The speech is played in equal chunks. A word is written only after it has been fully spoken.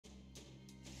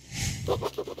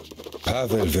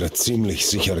Pavel wird ziemlich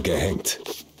sicher gehängt.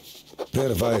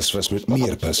 Wer weiß, was mit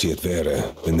mir passiert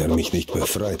wäre, wenn er mich nicht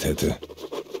befreit hätte.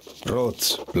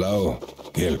 Rot, blau,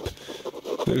 gelb.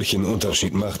 Welchen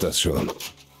Unterschied macht das schon?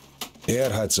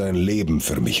 Er hat sein Leben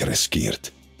für mich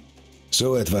riskiert.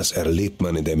 So etwas erlebt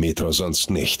man in der Metro sonst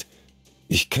nicht.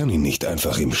 Ich kann ihn nicht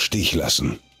einfach im Stich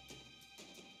lassen.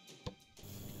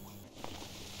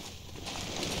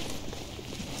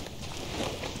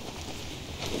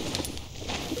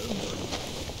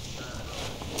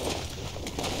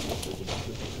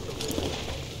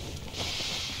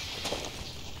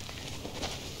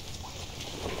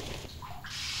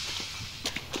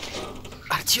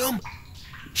 Artyom?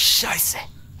 Scheiße.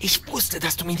 Ich wusste,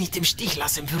 dass du mich nicht im Stich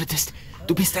lassen würdest.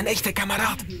 Du bist ein echter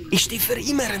Kamerad. Ich stehe für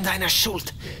immer in deiner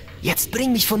Schuld. Jetzt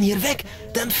bring mich von hier weg,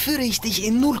 dann führe ich dich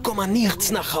in 0,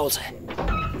 nichts nach Hause.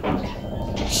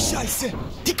 Scheiße,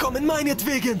 die kommen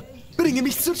meinetwegen. Bringe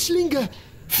mich zur Schlinge.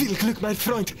 Viel Glück, mein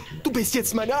Freund. Du bist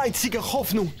jetzt meine einzige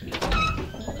Hoffnung.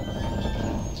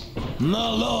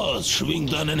 Na los, schwing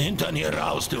deinen Hintern hier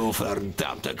raus, du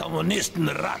verdammte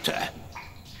Kommunistenratte.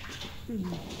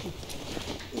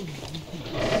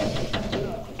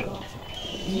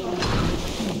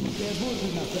 Der wurde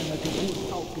nach seiner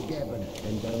Geburt aufgegeben,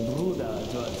 denn dein Bruder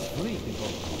also als Freak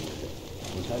geboren wurde.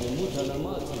 Und deine Mutter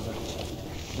normal zu sein.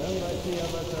 Dann weißt du ja,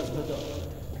 was das bedeutet.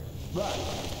 Was?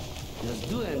 Dass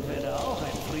du entweder auch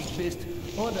ein Freak bist,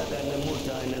 oder deine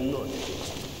Mutter eine Nutte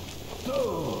ist. Du!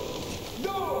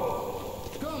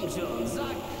 Komm schon,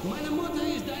 sag, meine Mutter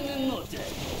ist eine Nutte.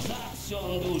 Sag's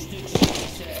schon, du Stück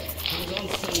Scheiße.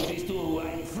 Ansonsten bist du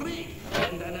ein Freak,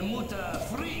 wenn deine Mutter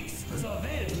Freaks zur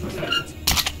Welt bringt.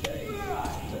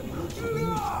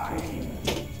 Nein!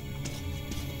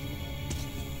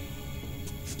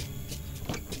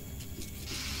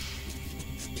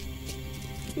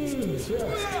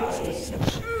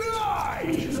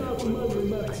 Ich habe meine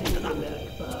Macht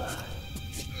bemerkbar.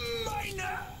 Meine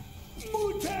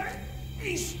Mutter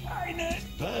ist eine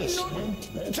Nutte.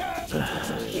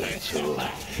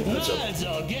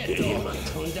 Also, geht doch.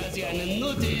 Und da sie eine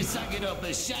Nutte ist, sag ihr doch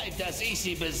Bescheid, dass ich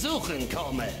sie besuchen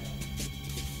komme.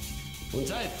 Und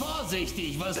sei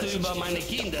vorsichtig, was du über meine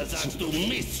Kinder sagst, du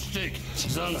Miststück.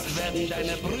 Sonst werden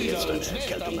deine Brüder und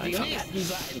Schwestern die Nächsten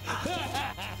sein.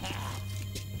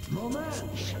 Moment,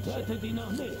 hörtet ihr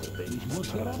noch nicht? Ich muss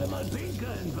gerade mal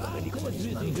pinkeln. Warte, kurz, bis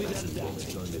ich wieder da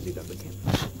bin. Sollen wir wieder bekämpfen?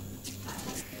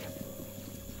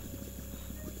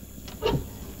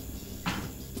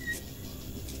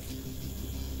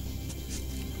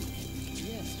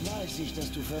 Jetzt weiß ich,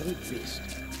 dass du verrückt bist.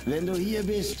 Wenn du hier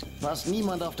bist, passt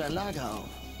niemand auf dein Lager auf.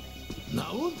 Na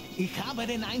und? Ich habe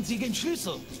den einzigen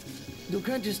Schlüssel. Du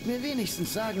könntest mir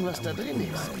wenigstens sagen, was da drin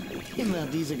ist. Immer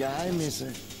diese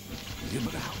Geheimnisse.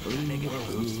 Überhaupt keine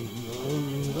Geheimnisse.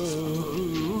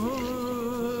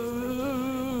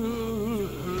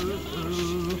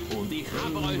 Und ich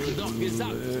habe euch doch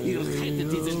gesagt, ihr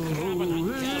hättet diesen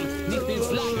Grabenhack-Kerl nicht ins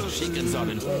Lager schicken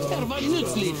sollen. Er war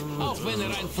nützlich, auch wenn er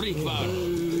ein Freak war.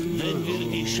 Wenn wir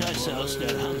die Scheiße aus der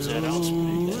Hand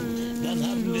herausbringen, dann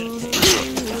haben wir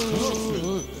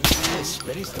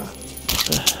Wer ist da?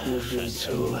 Scheint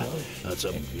so, als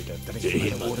ob Entweder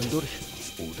drängt meine Ohren durch,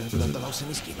 oder da draußen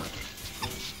ist jemand.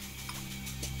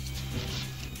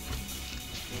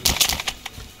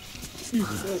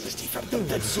 Das ist die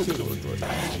verdammte Zukunft.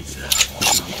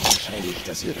 Wahrscheinlich,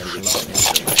 dass ihr dann jetzt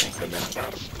nicht bemerkt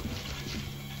habt.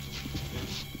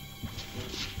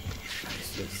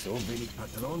 Scheiße, so wenig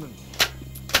Patronen.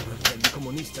 Aber wenn die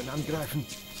Kommunisten angreifen,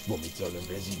 womit sollen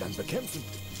wir sie dann bekämpfen?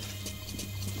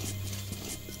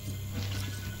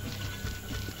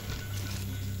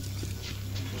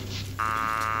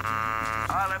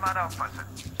 Alle Mann aufpassen.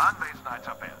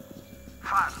 Anwesenheitsappell.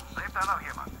 Fahren. Lebt da noch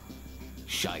jemand?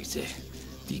 Scheiße,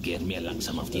 die gehen mir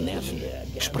langsam auf die Nerven.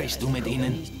 Sprichst du mit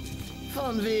ihnen?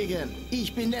 Von wegen.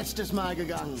 Ich bin letztes Mal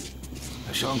gegangen.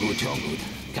 Schon gut, schon gut.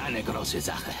 Keine große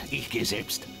Sache. Ich gehe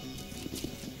selbst.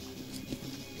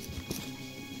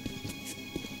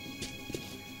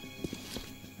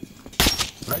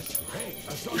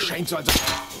 Es scheint so, als...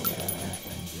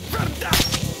 Verdammt!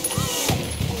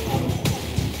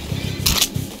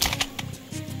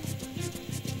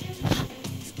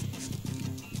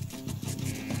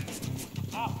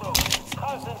 Achtung!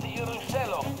 Halten Sie Ihre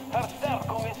Stellung.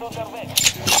 Verstärkung ist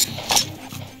unterwegs.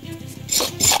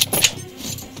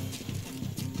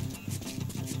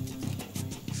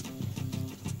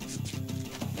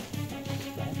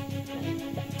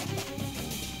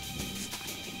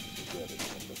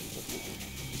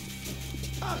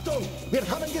 Achtung! Wir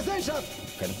haben Gesellschaft!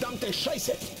 Verdammte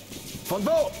Scheiße! Von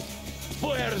wo?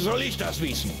 Woher soll ich das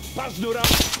wissen? Pass nur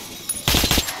auf!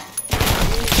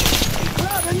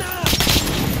 Fahre nach!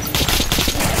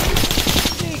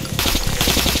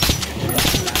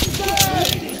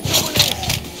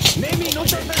 Nimm ihn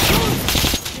unter Verschluss!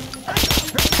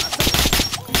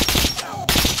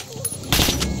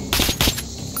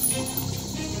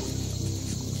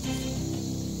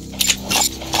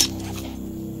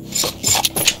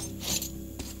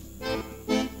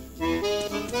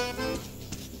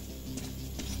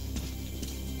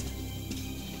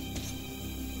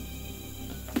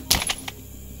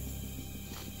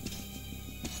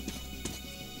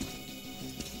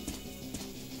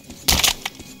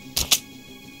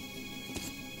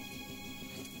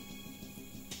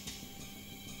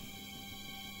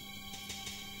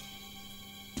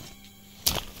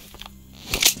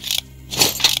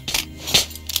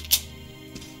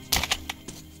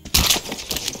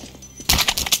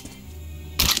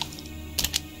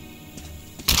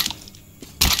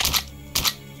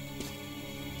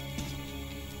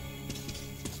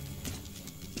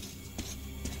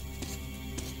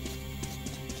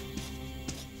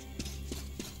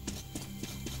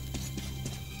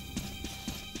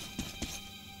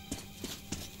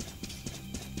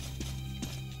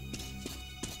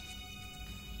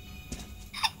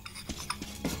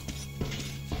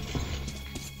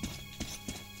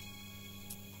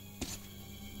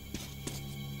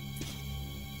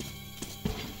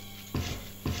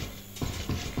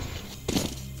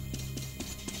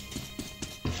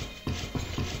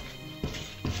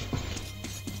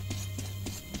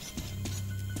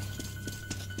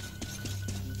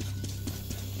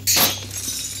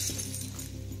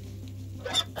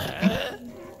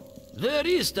 Wer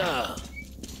ist da?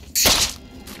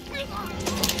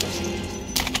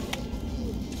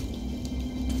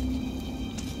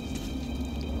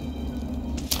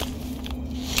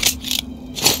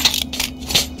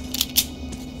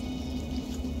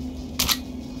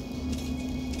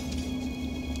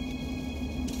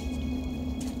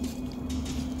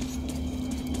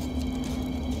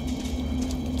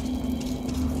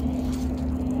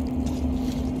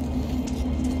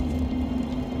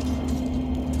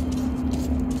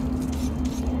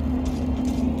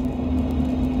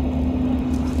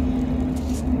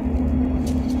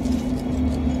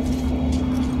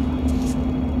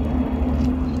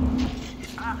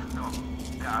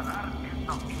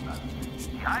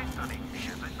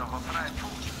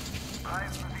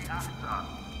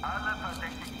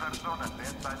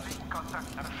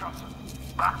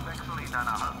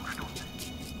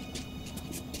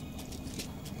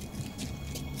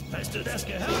 Hast du das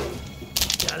gehört?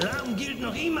 Der Alarm gilt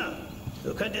noch immer.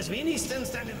 Du könntest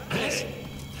wenigstens deinen... Hey,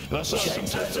 was soll's zum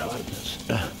Zeitverwandtes?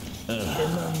 Ich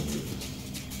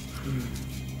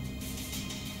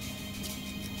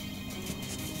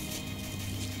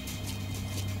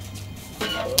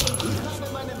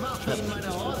habe meine Waffe in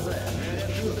meiner Hose,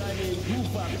 während du deine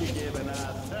IQ abgegeben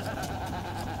hast.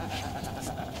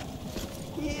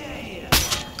 Yeah.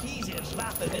 Diese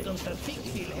Waffe wird uns verfickt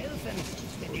viel helfen,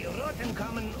 wenn die Roten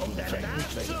kommen, um deinen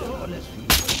nachzuholen.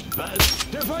 Was?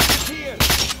 Der Feind ist hier!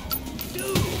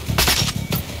 Du!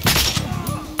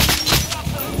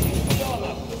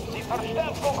 Die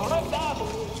Verstärkung rückt an!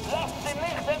 Lasst sie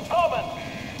nicht entkommen!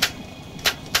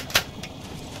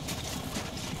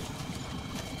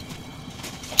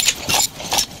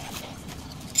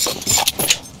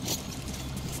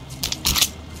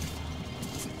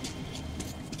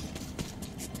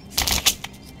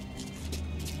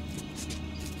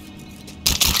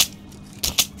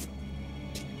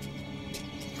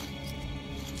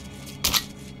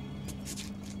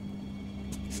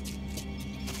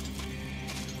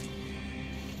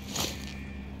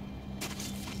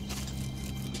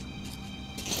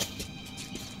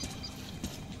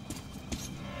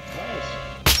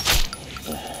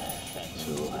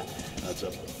 Als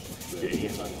ob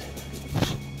jemand...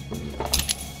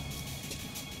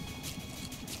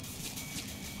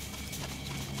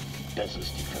 Das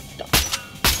ist die verdammte...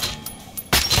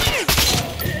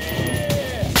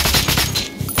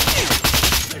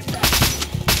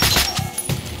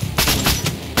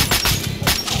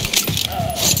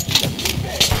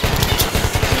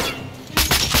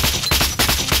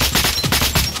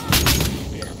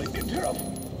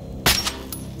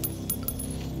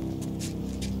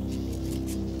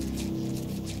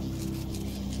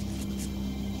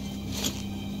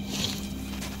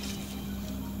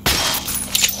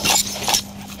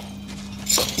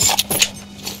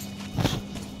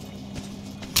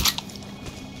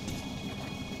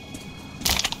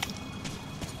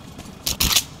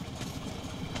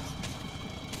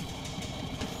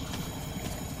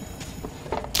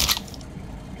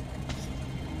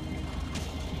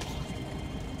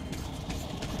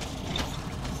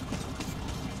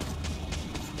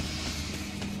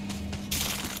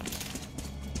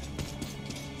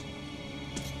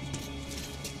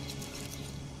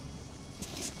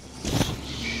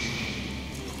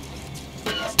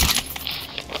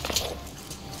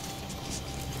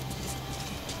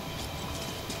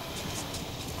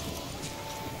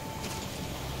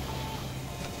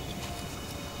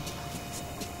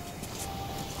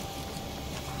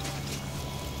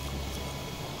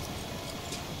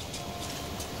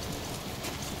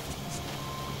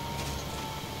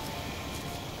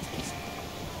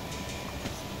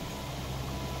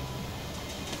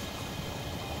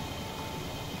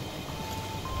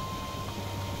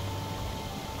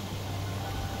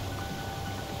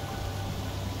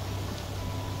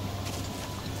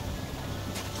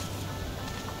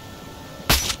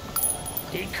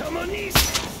 Die Kommunisten!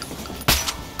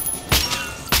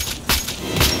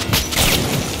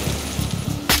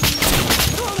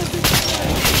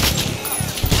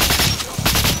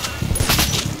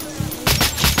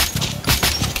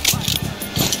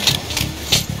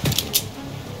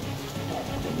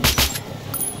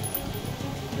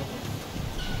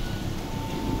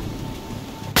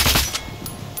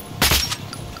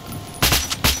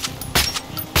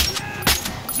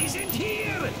 Sie sind hier!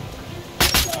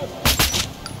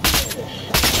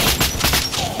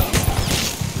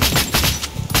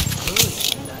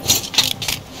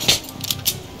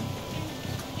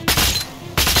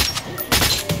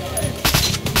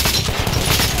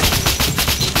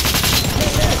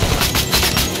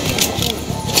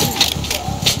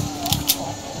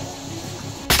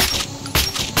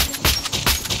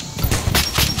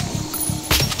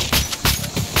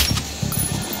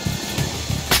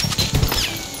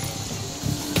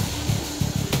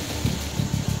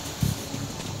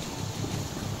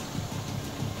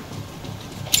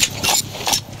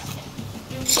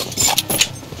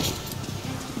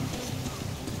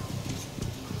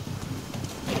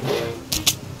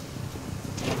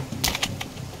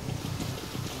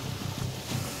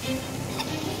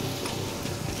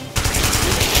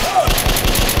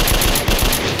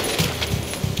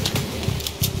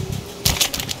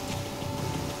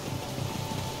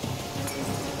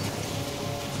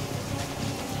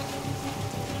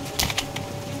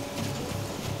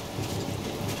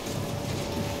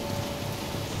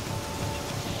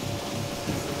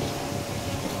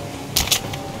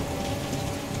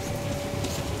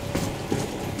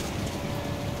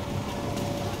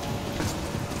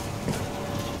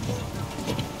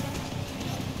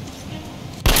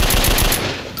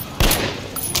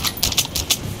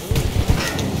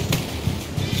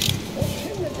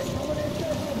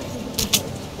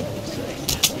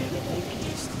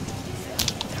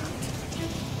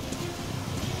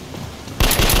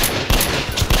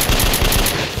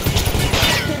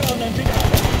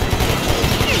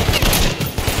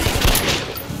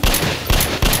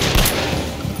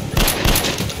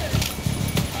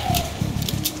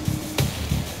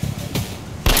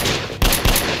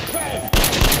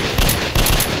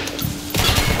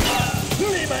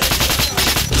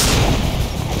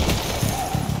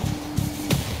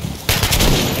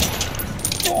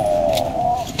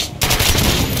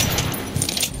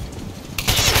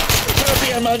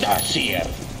 Mal das hier.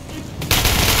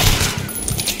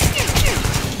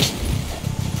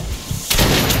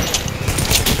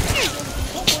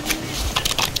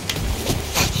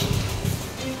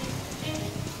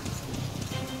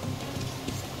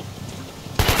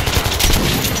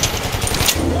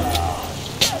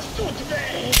 Das tut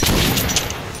weh.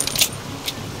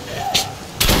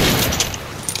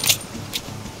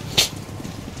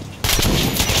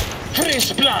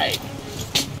 Frisch bleibt.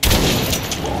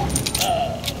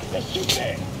 Das tut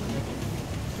weh.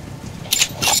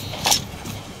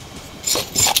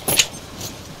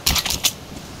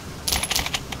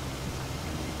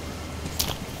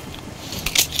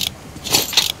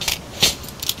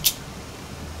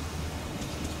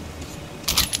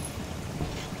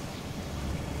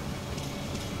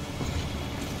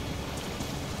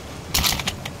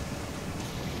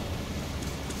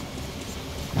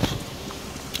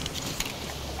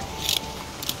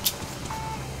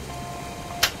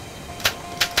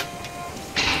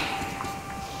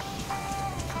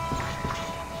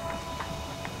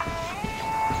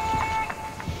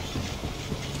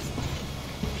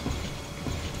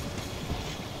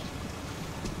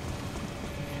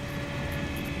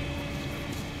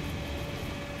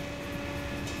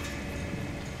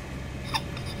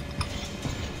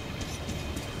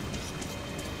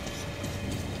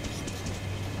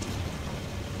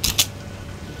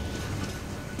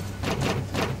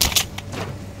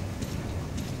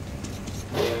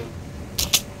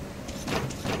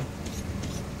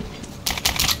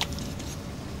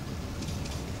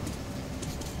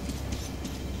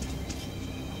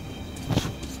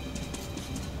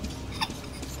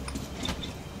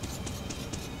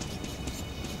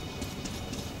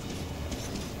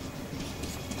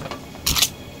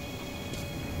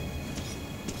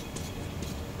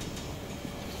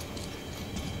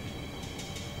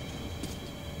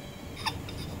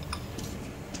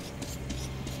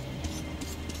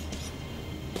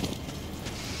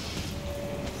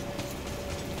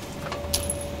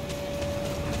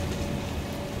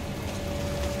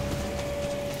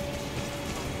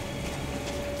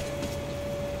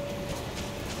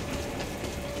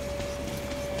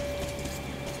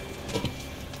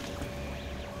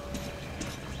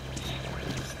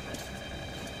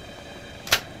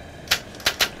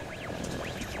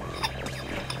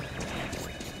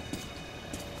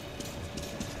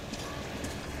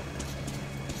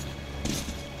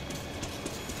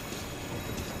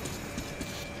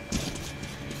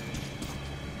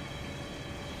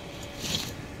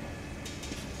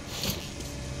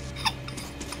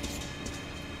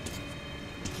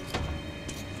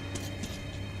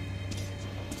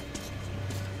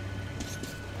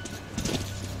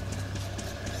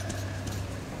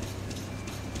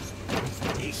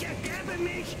 ergebe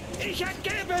mich! Ich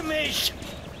ergebe mich!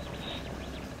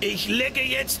 Ich lege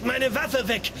jetzt meine Waffe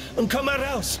weg und komme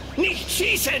raus. Nicht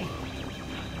schießen!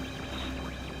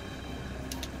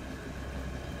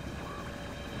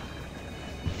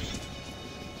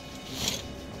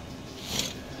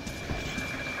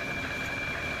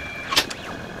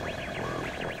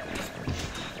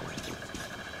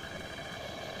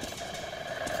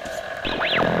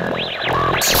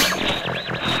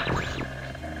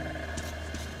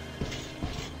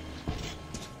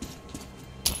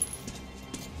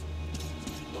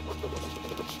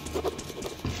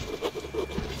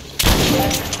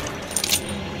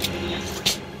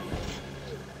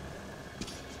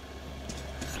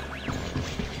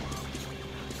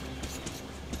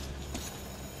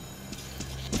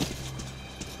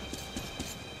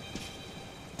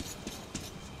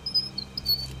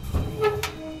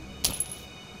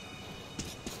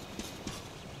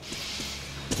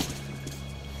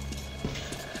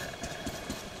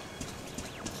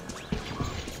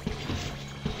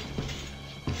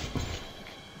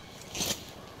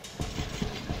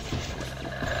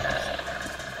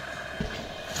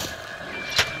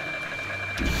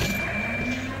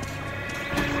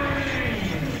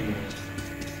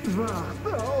 Wacht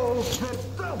auf,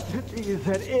 verdammt, ihr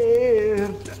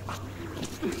verehrt.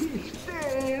 Ich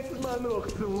stehe jetzt mal noch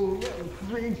zu, mein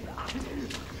Freund.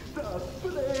 Das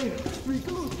bleibt wie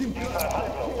Glut im Kraft.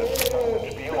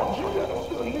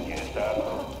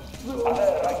 Alle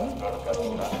Reichsbürger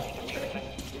zu Nachrichten schicken.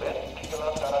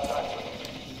 Westland einer Seite.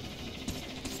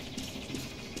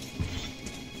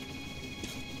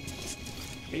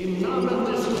 Im Namen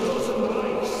des großen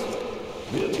Reichs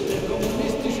wird der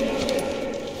kommunistische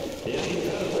Agent, der im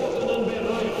verbotenen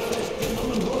Bereich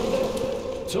festgenommen wurde,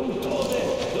 zum Tode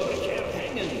durch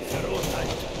Erhängen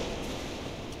verurteilt.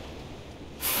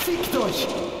 Fickt euch!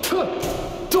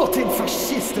 Tot den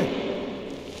Faschisten!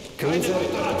 Keine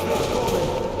weitere Verkommen!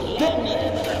 Lang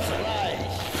lebe das Reich!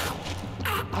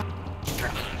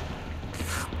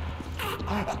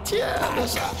 Tja,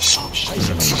 das... Oh,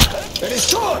 Scheiße, Mann. Er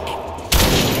ist tot!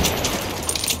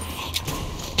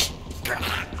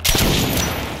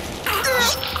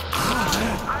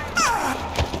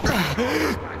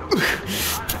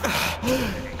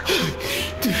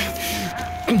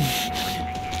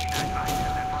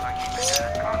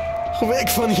 Weg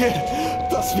von hier!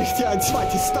 Das wird ja ein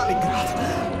zweites Stalingrad!